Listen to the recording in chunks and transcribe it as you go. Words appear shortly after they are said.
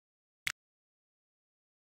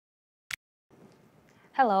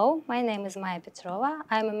Hello, my name is Maya Petrova.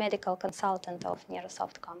 I'm a medical consultant of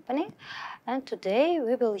Neurosoft company, and today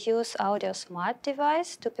we will use Audio Smart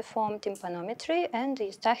device to perform tympanometry and the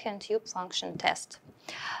Eustachian tube function test.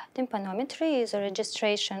 Tympanometry is a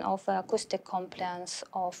registration of acoustic compliance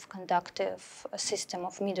of conductive system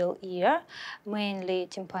of middle ear, mainly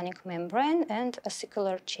tympanic membrane and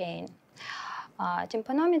acicular chain.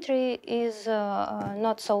 Tympanometry is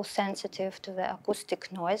not so sensitive to the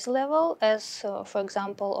acoustic noise level as, for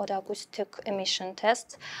example, acoustic emission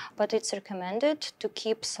tests, but it's recommended to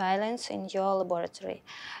keep silence in your laboratory.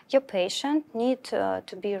 Your patient needs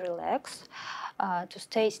to be relaxed, to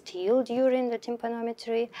stay still during the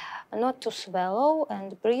tympanometry, not to swallow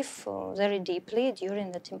and breathe very deeply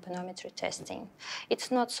during the tympanometry testing. It's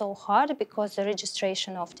not so hard because the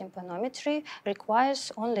registration of tympanometry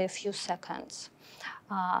requires only a few seconds.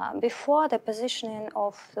 Before the positioning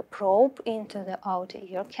of the probe into the outer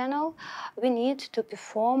ear canal, we need to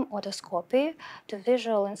perform otoscopy to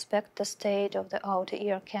visually inspect the state of the outer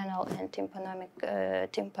ear canal and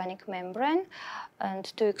tympanic membrane and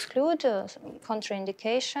to exclude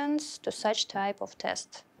contraindications to such type of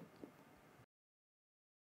test.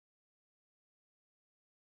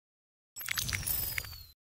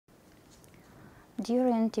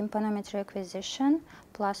 During tympanometry acquisition,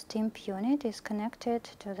 plus TIMP unit is connected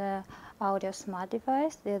to the Audio Smart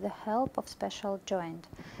device with the help of special joint.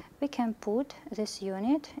 We can put this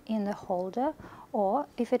unit in the holder, or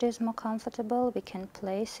if it is more comfortable, we can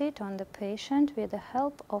place it on the patient with the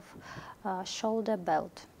help of a shoulder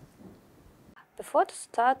belt. Before to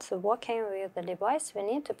start working with the device, we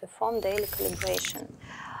need to perform daily calibration.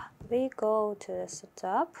 We go to the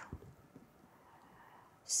setup,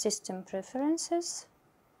 system preferences,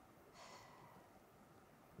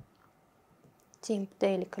 TIMP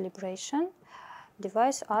daily calibration.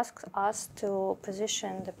 Device asks us to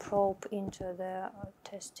position the probe into the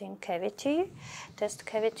testing cavity, test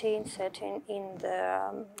cavity inserting in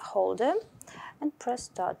the holder, and press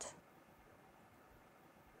start.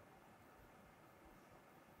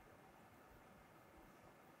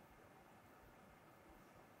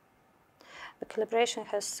 The calibration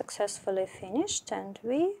has successfully finished and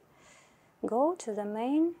we go to the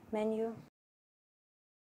main menu.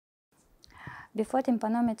 Before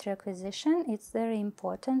tympanometry acquisition, it's very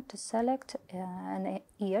important to select an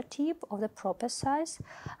ear tip of the proper size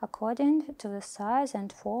according to the size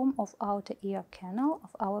and form of outer ear canal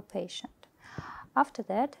of our patient. After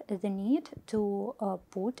that, the need to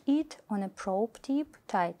put it on a probe tip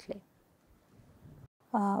tightly.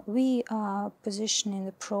 We are positioning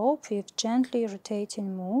the probe with gently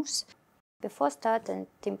rotating moves. Before starting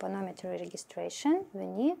tympanometry registration, we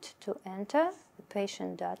need to enter the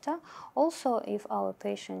patient data. Also, if our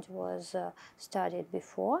patient was studied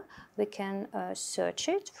before, we can search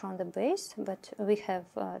it from the base, but we have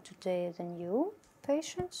today the new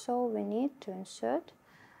patient, so we need to insert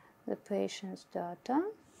the patient's data.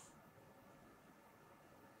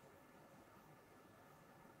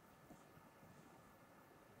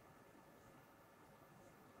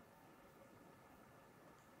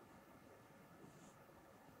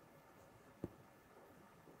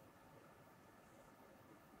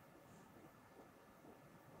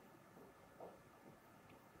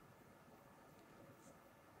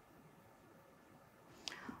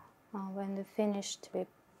 When we finished, we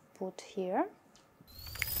put here.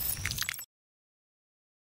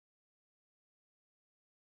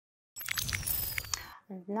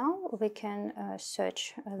 And now we can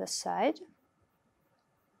search the side.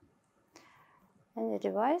 And the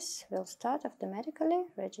device will start automatically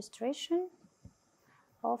registration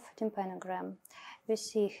of tympanogram. We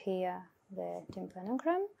see here the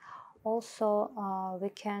tympanogram. Also, we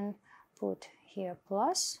can put here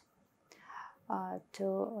plus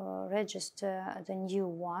to register the new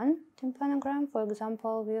one tympanogram, for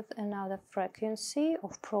example, with another frequency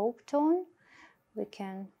of probe tone. We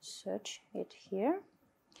can search it here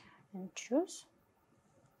and choose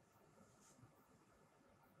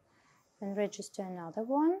and register another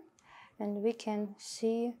one, and we can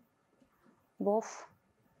see both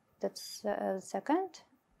the second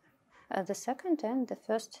and the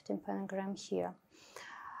first tympanogram here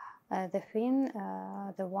within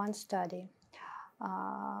the one study.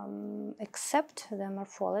 Except the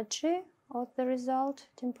morphology of the result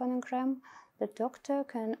tympanogram, the doctor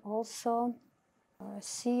can also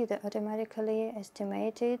see the automatically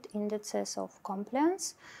estimated indices of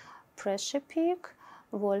compliance, pressure peak,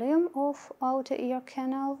 volume of outer ear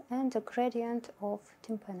canal, and the gradient of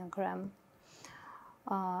tympanogram.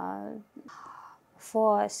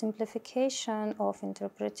 For simplification of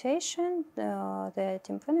interpretation, the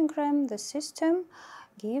tympanogram, the system,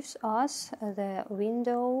 gives us the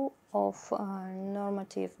window of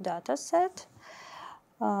normative data set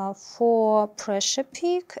for pressure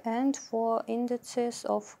peak and for indices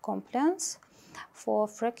of compliance for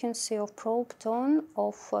frequency of probe tone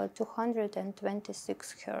of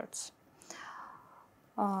 226 Hz.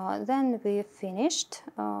 Then we finished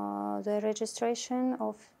the registration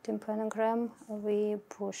of tympanogram. We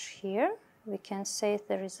push here. We can save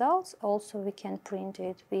the results. Also, we can print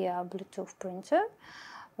it via Bluetooth printer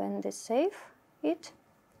when we save it.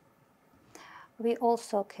 We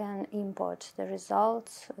also can import the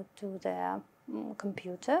results to the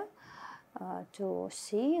computer to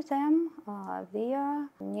see them via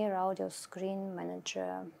Near Audio Screen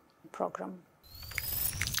Manager program.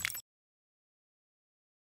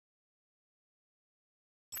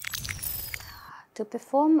 To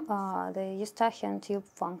perform the Eustachian tube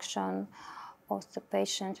function of the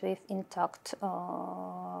patient with intact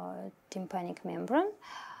tympanic membrane,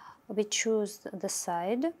 we choose the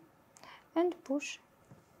side and push.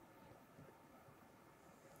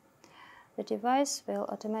 The device will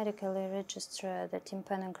automatically register the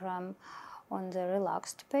tympanogram on the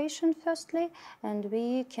relaxed patient firstly, and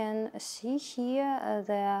we can see here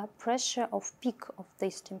the pressure of peak of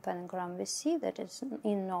this tympanogram. We see that it's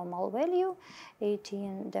in normal value,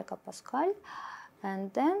 18 decapascal,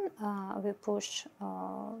 and then we push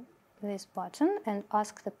this button and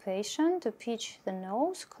ask the patient to pitch the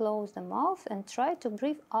nose, close the mouth, and try to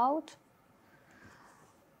breathe out.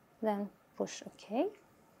 Then push OK.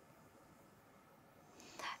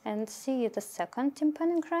 And see the second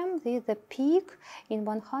tympanogram with the peak in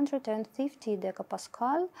 150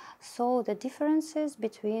 decapascal. So the differences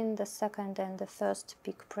between the second and the first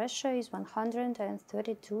peak pressure is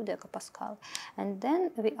 132 decapascal. And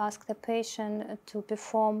then we ask the patient to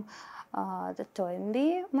perform the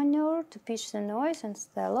Toynbee maneuver to pitch the noise and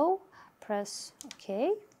swallow. Press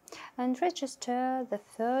OK and register the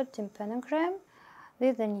third tympanogram.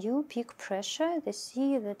 With the new peak pressure, they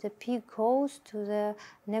see that the peak goes to the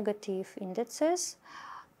negative indices,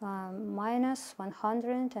 minus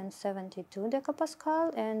 172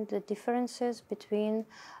 decapascal, and the differences between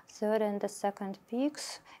third and the second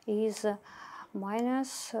peaks is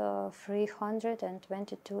minus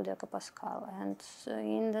 322 decapascal. And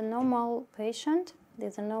in the normal patient,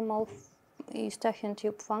 with the normal Eustachian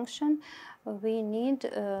tube function, we need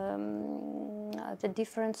the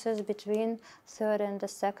differences between third and the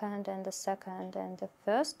second and the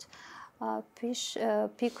first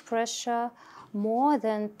peak pressure more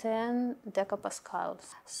than 10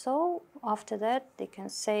 decapascals. So after that they can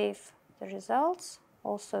save the results.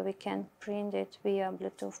 Also we can print it via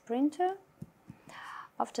Bluetooth printer.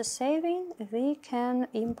 After saving, we can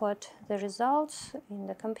import the results in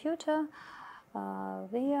the computer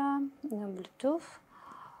via Bluetooth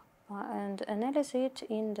and analyze it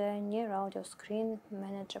in the Near Audio Screen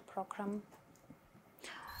Manager program.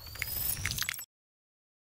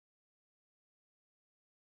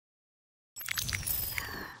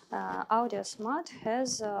 AudioSmart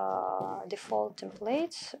has default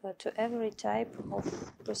templates to every type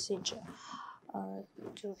of procedure.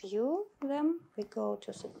 To view them, we go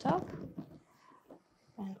to Setup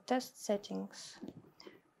and Test Settings.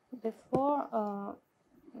 Before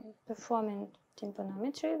performing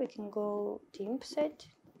tympanometry, we can go Tymp Set,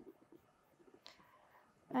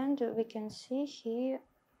 and we can see here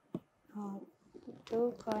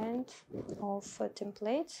two kinds of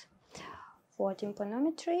templates for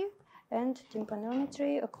tympanometry and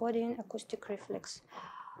tympanometry according acoustic reflex.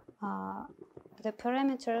 The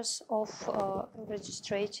parameters of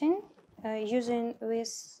registration using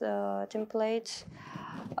this template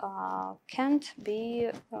can't be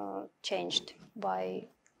changed by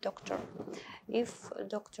doctor. If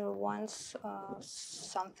doctor wants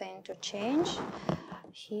something to change,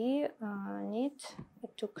 he needs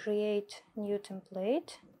to create new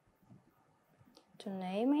template, to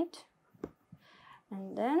name it,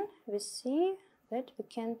 and then we see that we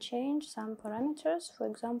can change some parameters. For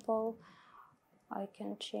example, I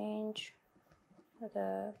can change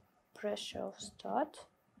the pressure of start,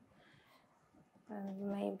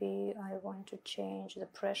 and maybe I want to change the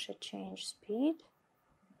pressure change speed,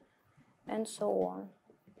 and so on.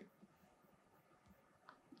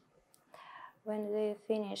 When we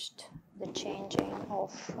finished the changing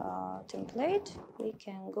of template, we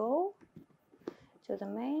can go to the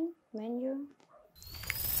main menu